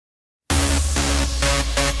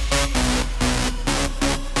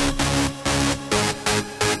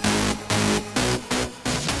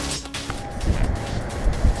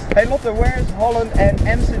Hey Lotte, where is Holland and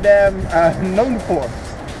Amsterdam known for?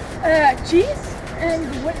 Cheese and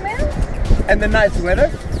windmills. And the nice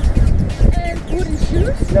weather? And wooden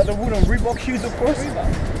shoes. Yeah, the wooden Reebok shoes of course.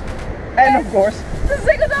 Reebok. And of course, the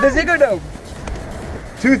Ziggo Dome. the Ziggo Dome.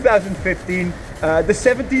 2015, the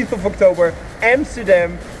 17th of October,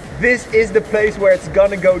 Amsterdam. This is the place where it's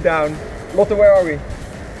gonna go down. Lotte, where are we?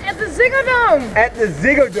 At the Ziggo Dome. At the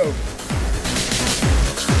Ziggo Dome.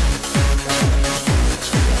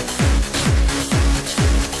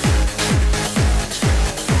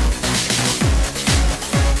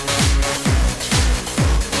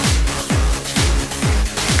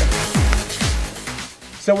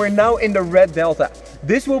 So we're now in the Red Delta.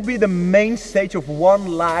 This will be the main stage of ONE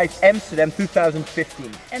LIVE Amsterdam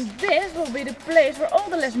 2015. And this will be the place where all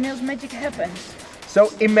the Les Mills magic happens.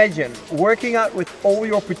 So imagine working out with all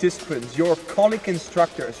your participants, your colleague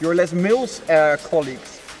instructors, your Les Mills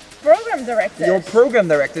colleagues, Program directors, your program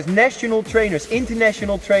directors, national trainers,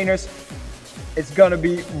 international trainers. It's gonna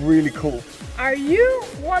be really cool. Are you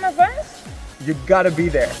one of us? You gotta be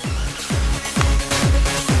there.